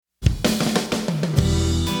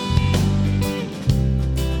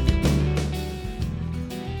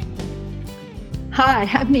Hi,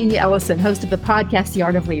 I'm Mimi Ellison, host of the podcast, The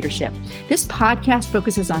Art of Leadership. This podcast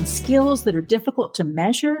focuses on skills that are difficult to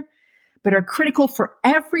measure, but are critical for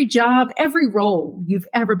every job, every role you've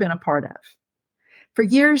ever been a part of. For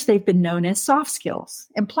years, they've been known as soft skills,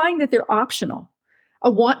 implying that they're optional,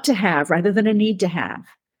 a want to have rather than a need to have.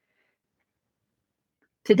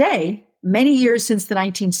 Today, many years since the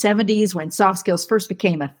 1970s, when soft skills first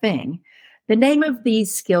became a thing, the name of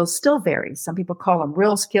these skills still varies. Some people call them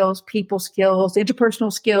real skills, people skills,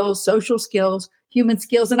 interpersonal skills, social skills, human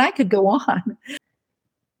skills, and I could go on.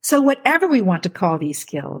 So whatever we want to call these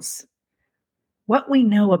skills, what we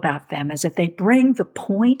know about them is that they bring the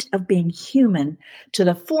point of being human to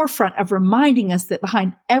the forefront of reminding us that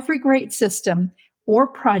behind every great system or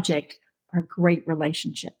project are great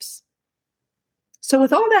relationships. So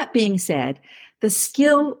with all that being said, the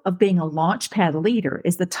skill of being a Launchpad leader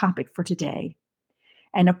is the topic for today.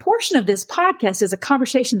 And a portion of this podcast is a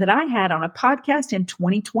conversation that I had on a podcast in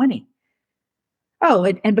 2020. Oh,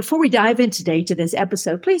 and before we dive in today to this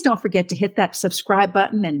episode, please don't forget to hit that subscribe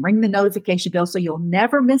button and ring the notification bell so you'll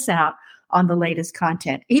never miss out on the latest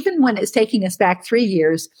content, even when it's taking us back 3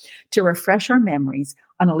 years to refresh our memories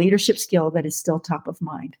on a leadership skill that is still top of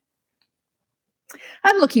mind.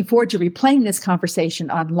 I'm looking forward to replaying this conversation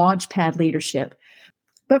on Launchpad Leadership.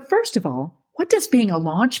 But first of all, what does being a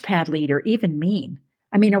Launchpad leader even mean?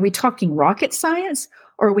 I mean, are we talking rocket science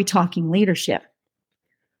or are we talking leadership?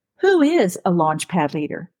 Who is a Launchpad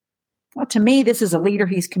leader? Well, to me, this is a leader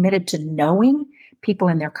who's committed to knowing people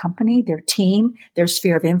in their company, their team, their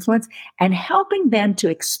sphere of influence, and helping them to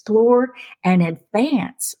explore and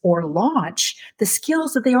advance or launch the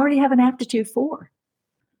skills that they already have an aptitude for.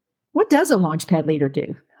 What does a Launchpad leader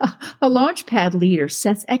do? A Launchpad leader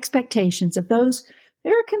sets expectations of those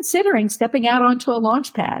who are considering stepping out onto a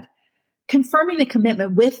launchpad, confirming the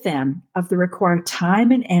commitment with them of the required time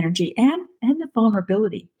and energy and the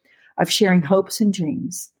vulnerability of sharing hopes and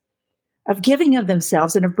dreams, of giving of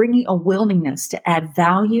themselves and of bringing a willingness to add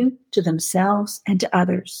value to themselves and to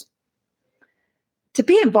others. To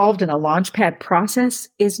be involved in a Launchpad process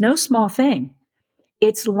is no small thing.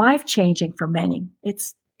 It's life-changing for many.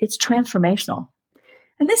 It's transformational.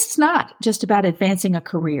 And this is not just about advancing a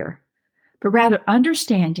career, but rather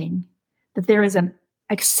understanding that there is an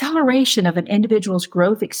acceleration of an individual's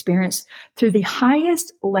growth experience through the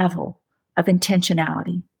highest level of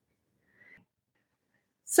intentionality.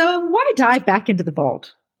 So why dive back into the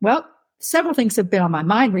vault? Well, several things have been on my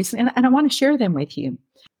mind recently, and I want to share them with you.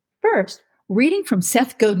 First, reading from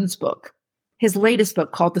Seth Godin's book, his latest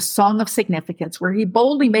book called The Song of Significance, where he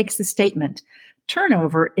boldly makes the statement,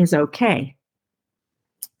 turnover is okay.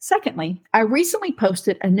 Secondly, I recently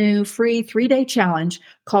posted a new free 3-day challenge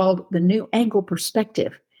called the New Angle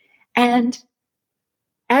Perspective. And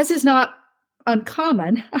as is not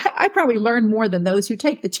uncommon, I probably learn more than those who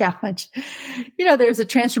take the challenge. There's a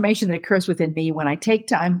transformation that occurs within me when I take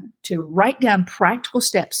time to write down practical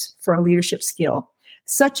steps for a leadership skill,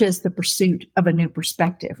 such as the pursuit of a new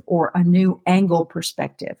perspective or a new angle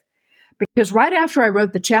perspective. Because right after I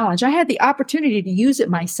wrote the challenge, I had the opportunity to use it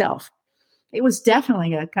myself. It was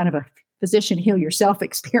definitely a kind of a physician heal yourself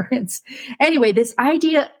experience. Anyway, this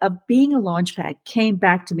idea of being a launchpad came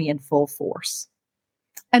back to me in full force.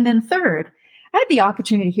 And then third, I had the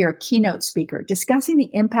opportunity to hear a keynote speaker discussing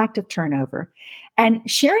the impact of turnover and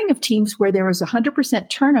sharing of teams where there was 100%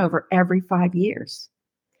 turnover every 5 years.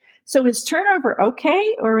 So is turnover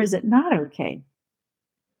okay or is it not okay?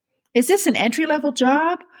 Is this an entry-level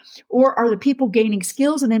job, or are the people gaining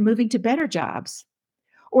skills and then moving to better jobs?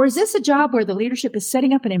 Or is this a job where the leadership is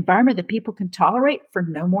setting up an environment that people can tolerate for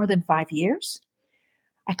no more than 5 years?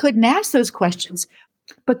 I couldn't ask those questions,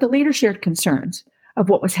 but the leader shared concerns of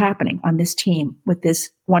what was happening on this team with this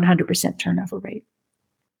 100% turnover rate.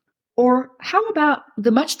 Or how about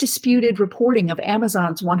the much disputed reporting of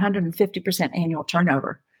Amazon's 150% annual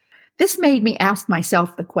turnover? This made me ask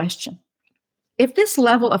myself the question, if this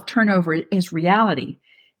level of turnover is reality,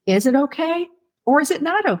 is it okay or is it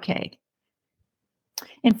not okay?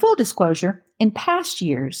 In full disclosure, in past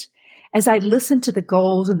years, as I listened to the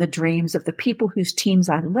goals and the dreams of the people whose teams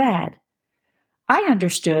I led, I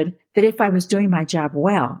understood that if I was doing my job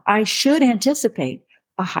well, I should anticipate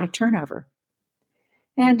a high turnover.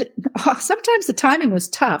 And sometimes the timing was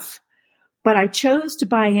tough, but I chose to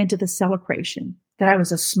buy into the celebration that I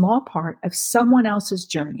was a small part of someone else's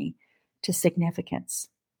journey to significance.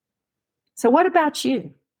 So what about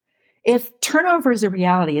you? If turnover is a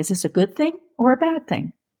reality, is this a good thing or a bad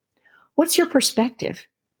thing? What's your perspective?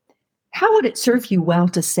 How would it serve you well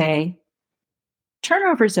to say,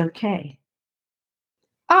 turnover is okay?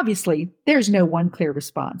 Obviously, there's no one clear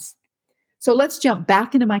response. So let's jump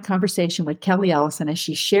back into my conversation with Kelly Ellison as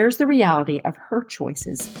she shares the reality of her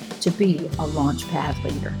choices to be a Launchpad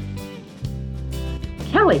leader.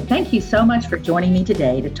 Kelly, thank you so much for joining me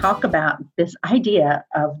today to talk about this idea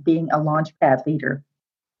of being a Launchpad leader.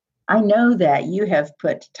 I know that you have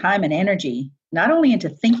put time and energy not only into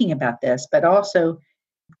thinking about this, but also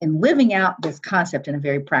in living out this concept in a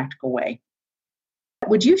very practical way.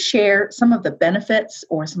 Would you share some of the benefits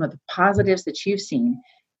or some of the positives that you've seen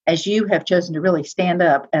as you have chosen to really stand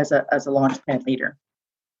up as a Launchpad leader?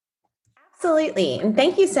 Absolutely. And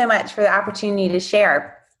thank you so much for the opportunity to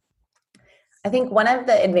share. I think one of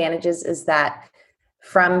the advantages is that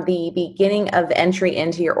from the beginning of entry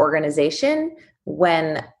into your organization,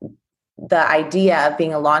 when the idea of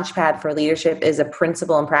being a launchpad for leadership is a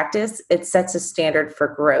principle and practice, it sets a standard for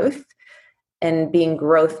growth and being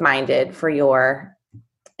growth minded for your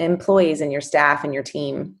employees and your staff and your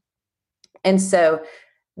team. And so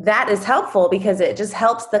that is helpful because it just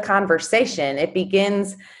helps the conversation. It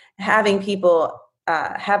begins having people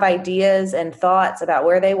have ideas and thoughts about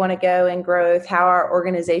where they want to go in growth, how our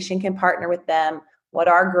organization can partner with them, what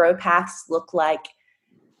our growth paths look like.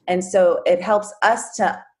 And so it helps us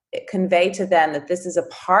to convey to them that this is a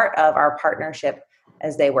part of our partnership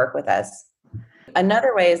as they work with us.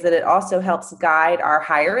 Another way is that it also helps guide our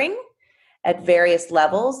hiring at various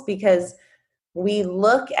levels, because we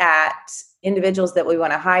look at individuals that we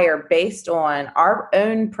want to hire based on our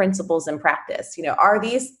own principles and practice. Are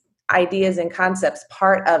these ideas and concepts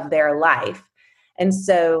part of their life? And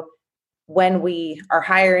so when we are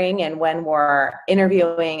hiring and when we're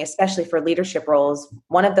interviewing, especially for leadership roles,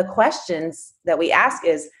 one of the questions that we ask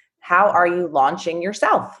is, how are you launching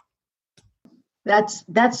yourself?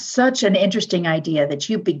 That's such an interesting idea that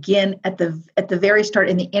you begin at the very start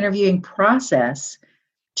in the interviewing process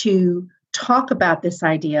to talk about this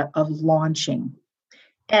idea of launching.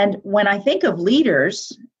 And when I think of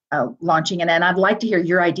leaders launching, and I'd like to hear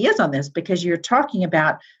your ideas on this, because you're talking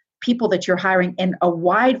about people that you're hiring in a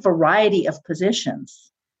wide variety of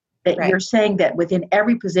positions, that Right. You're saying that within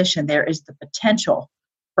every position there is the potential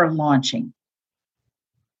for launching.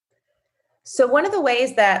 So one of the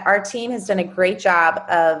ways that our team has done a great job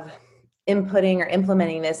of inputting or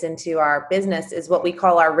implementing this into our business is what we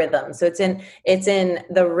call our rhythm. So it's in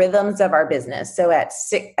the rhythms of our business. So at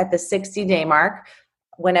the 60-day mark,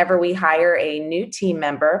 whenever we hire a new team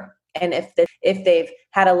member, and if they've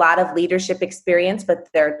had a lot of leadership experience, but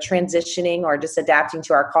they're transitioning or just adapting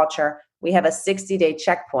to our culture, we have a 60-day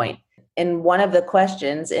checkpoint. And one of the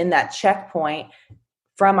questions in that checkpoint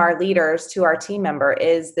from our leaders to our team member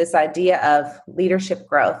is this idea of leadership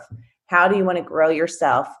growth. How do you want to grow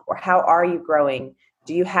yourself, or how are you growing?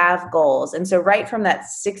 Do you have goals? And so right from that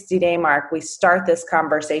 60-day mark, we start this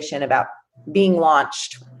conversation about being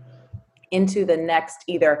launched into the next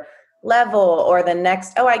either level or the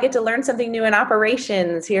next, I get to learn something new in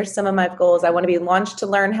operations. Here's some of my goals. I want to be launched to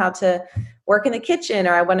learn how to work in the kitchen,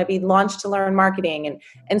 or I want to be launched to learn marketing.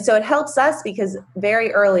 And so it helps us because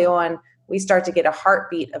very early on, we start to get a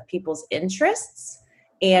heartbeat of people's interests,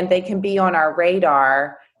 and they can be on our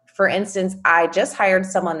radar. For instance, I just hired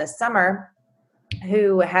someone this summer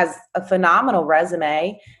who has a phenomenal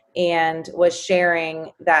resume and was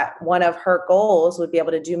sharing that one of her goals would be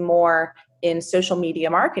able to do more in social media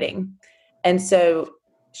marketing. And so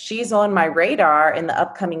she's on my radar in the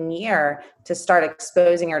upcoming year to start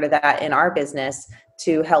exposing her to that in our business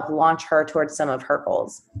to help launch her towards some of her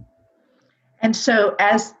goals. And so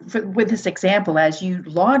with this example, as you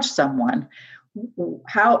launch someone,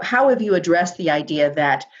 how have you addressed the idea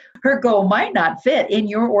that her goal might not fit in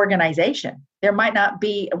your organization? There might not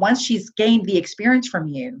be, once she's gained the experience from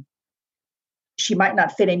you, she might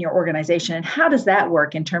not fit in your organization. And how does that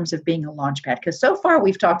work in terms of being a launchpad? Because so far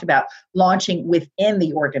we've talked about launching within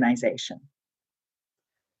the organization.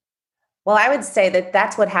 Well, I would say that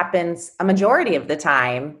that's what happens a majority of the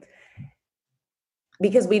time,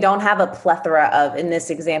 because we don't have a plethora of, in this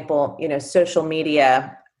example, social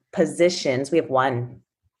media positions. We have one.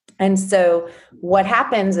 And so what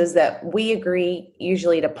happens is that we agree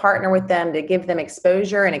usually to partner with them, to give them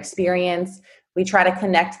exposure and experience. We try to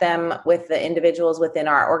connect them with the individuals within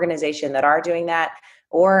our organization that are doing that,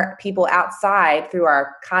 or people outside through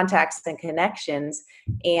our contacts and connections.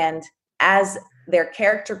 And as their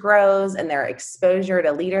character grows and their exposure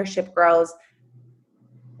to leadership grows,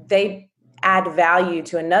 they add value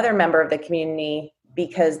to another member of the community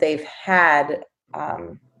because they've had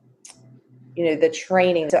the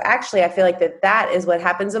training. So actually, I feel like that is what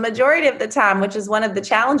happens a majority of the time, which is one of the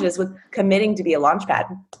challenges with committing to be a launchpad,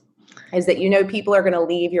 is that people are going to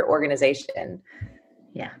leave your organization.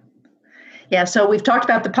 Yeah. Yeah. So we've talked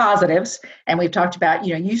about the positives, and we've talked about,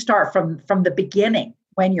 you start from the beginning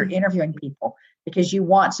when you're interviewing people, because you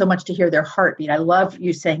want so much to hear their heartbeat. I love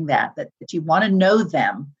you saying that you want to know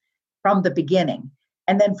them from the beginning.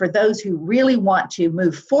 And then for those who really want to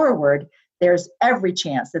move forward, there's every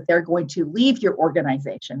chance that they're going to leave your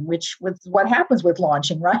organization, which was what happens with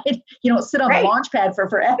launching, right? You don't sit on the launch pad for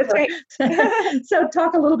forever. Right. So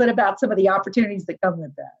talk a little bit about some of the opportunities that come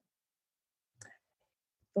with that.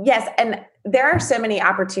 Yes. And there are so many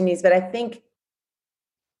opportunities, but I think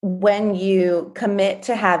when you commit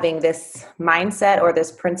to having this mindset or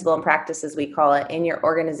this principle and practice, as we call it, in your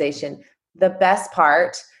organization, the best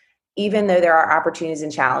part, even though there are opportunities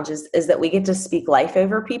and challenges, is that we get to speak life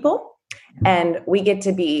over people. And we get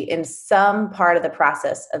to be in some part of the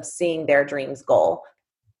process of seeing their dreams goal.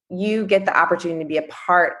 You get the opportunity to be a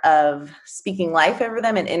part of speaking life over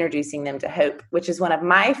them and introducing them to hope, which is one of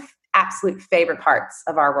my absolute favorite parts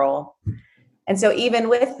of our role. And so even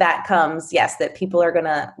with that comes, yes, that people are going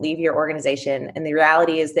to leave your organization. And the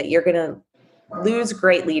reality is that you're going to lose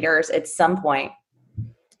great leaders at some point.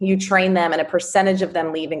 You train them and a percentage of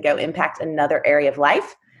them leave and go impact another area of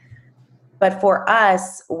life. But for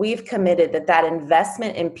us, we've committed that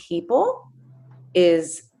investment in people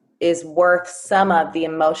is worth some of the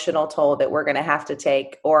emotional toll that we're going to have to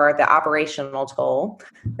take, or the operational toll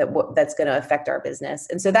that's going to affect our business.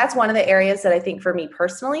 And so that's one of the areas that I think for me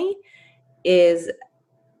personally is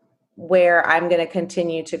where I'm going to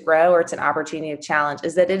continue to grow, or it's an opportunity of challenge,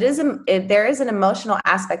 is that there is an emotional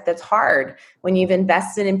aspect that's hard when you've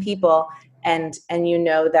invested in people and you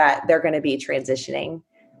know that they're going to be transitioning,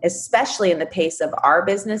 especially in the pace of our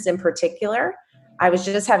business in particular. I was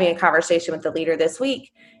just having a conversation with the leader this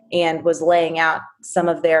week and was laying out some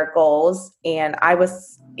of their goals. And I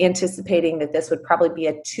was anticipating that this would probably be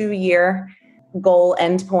a 2-year goal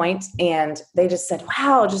endpoint. And they just said,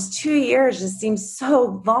 wow, just 2 years just seems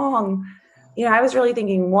so long. I was really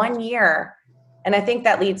thinking 1 year. And I think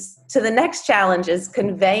that leads to the next challenge, is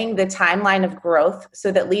conveying the timeline of growth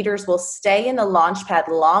so that leaders will stay in the Launchpad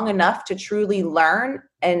long enough to truly learn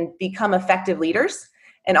and become effective leaders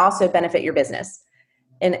and also benefit your business.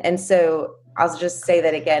 And so I'll just say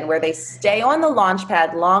that again, where they stay on the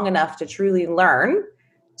Launchpad long enough to truly learn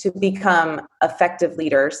to become effective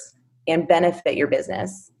leaders and benefit your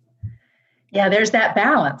business. Yeah, there's that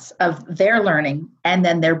balance of their learning and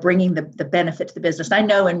then they're bringing the benefit to the business. I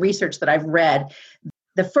know in research that I've read,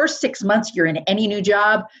 the first 6 months you're in any new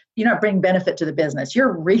job, you're not bringing benefit to the business.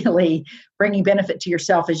 You're really bringing benefit to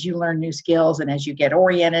yourself as you learn new skills and as you get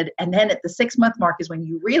oriented. And then at the 6-month mark is when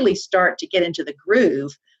you really start to get into the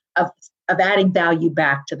groove of adding value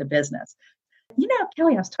back to the business.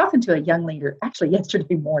 Kelly, I was talking to a young leader actually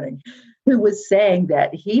yesterday morning who was saying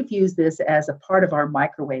that he views this as a part of our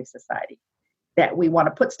microwave society, that we want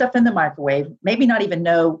to put stuff in the microwave, maybe not even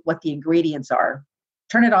know what the ingredients are,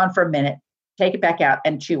 turn it on for a minute, take it back out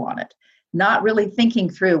and chew on it. Not really thinking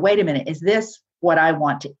through, wait a minute, is this what I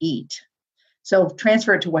want to eat? So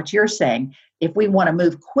transfer it to what you're saying. If we want to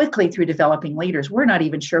move quickly through developing leaders, we're not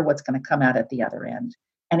even sure what's going to come out at the other end.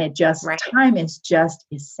 And time is just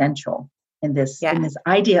essential in this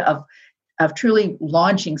idea of truly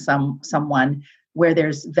launching someone where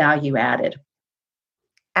there's value added.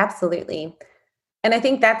 Absolutely. And I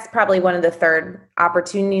think that's probably one of the third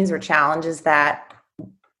opportunities or challenges that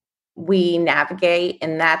we navigate.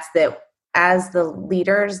 And that's that as the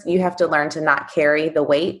leaders, you have to learn to not carry the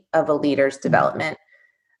weight of a leader's development.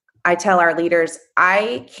 I tell our leaders,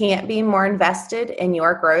 I can't be more invested in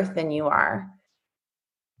your growth than you are.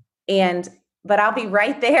 But I'll be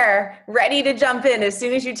right there, ready to jump in as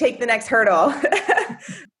soon as you take the next hurdle.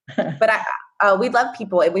 But we love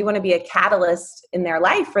people and we want to be a catalyst in their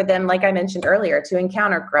life for them, like I mentioned earlier, to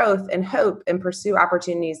encounter growth and hope and pursue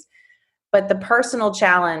opportunities. But the personal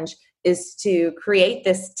challenge is to create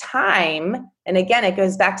this time. And again, it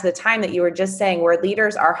goes back to the time that you were just saying, where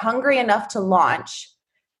leaders are hungry enough to launch,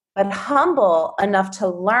 but humble enough to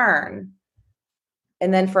learn.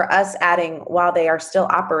 And then for us adding, while they are still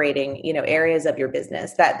operating, areas of your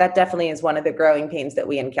business, that definitely is one of the growing pains that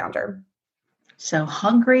we encounter. So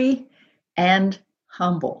hungry and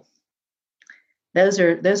humble. Those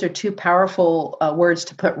are two powerful words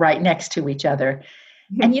to put right next to each other.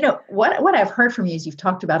 And what I've heard from you as you've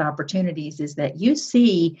talked about opportunities is that you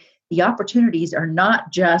see the opportunities are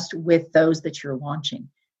not just with those that you're launching.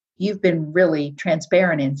 You've been really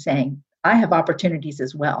transparent in saying, I have opportunities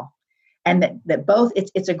as well. And that both,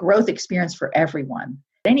 it's a growth experience for everyone.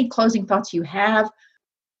 Any closing thoughts you have?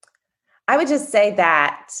 I would just say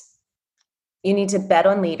that you need to bet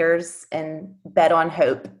on leaders and bet on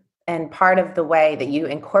hope. And part of the way that you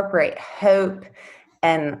incorporate hope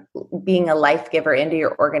and being a life giver into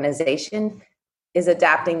your organization is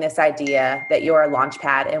adapting this idea that you're a launch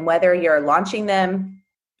pad. And whether you're launching them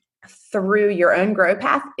through your own growth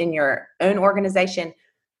path in your own organization,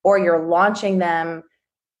 or you're launching them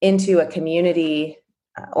into a community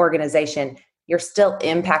organization, you're still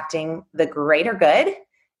impacting the greater good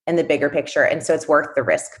and the bigger picture. And so it's worth the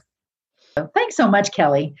risk. Thanks so much,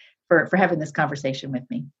 Kelly, for having this conversation with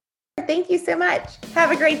me. Thank you so much.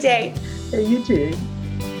 Have a great day. You too.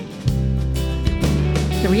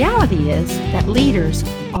 The reality is that leaders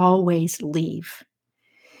always leave.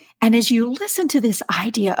 And as you listen to this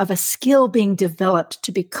idea of a skill being developed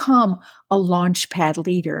to become a launchpad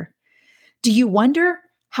leader, do you wonder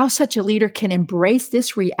how such a leader can embrace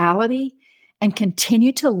this reality and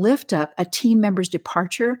continue to lift up a team member's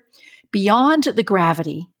departure beyond the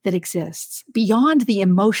gravity that exists, beyond the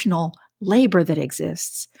emotional labor that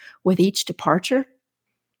exists with each departure?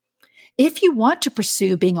 If you want to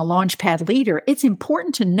pursue being a launchpad leader, it's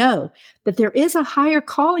important to know that there is a higher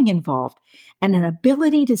calling involved and an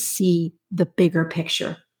ability to see the bigger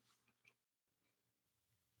picture.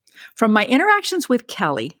 From my interactions with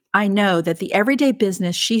Kelly, I know that the everyday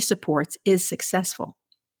business she supports is successful.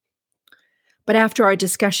 But after our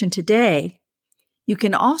discussion today, you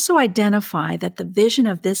can also identify that the vision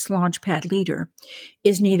of this launchpad leader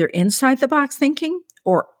is neither inside the box thinking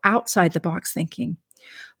or outside the box thinking.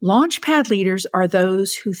 Launchpad leaders are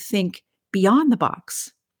those who think beyond the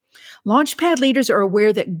box. Launchpad leaders are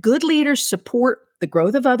aware that good leaders support the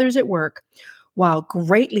growth of others at work, while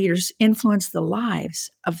great leaders influence the lives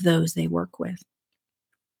of those they work with.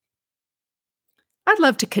 I'd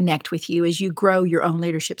love to connect with you as you grow your own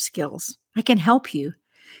leadership skills. I can help you.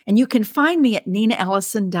 And you can find me at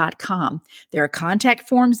ninaellison.com. There are contact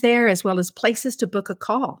forms there, as well as places to book a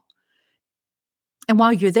call. And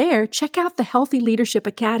while you're there, check out the Healthy Leadership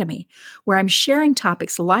Academy, where I'm sharing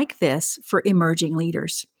topics like this for emerging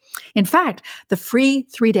leaders. In fact, the free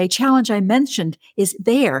 3-day challenge I mentioned is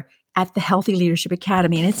there at the Healthy Leadership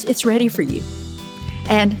Academy, and it's ready for you.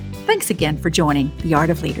 And thanks again for joining The Art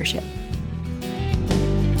of Leadership.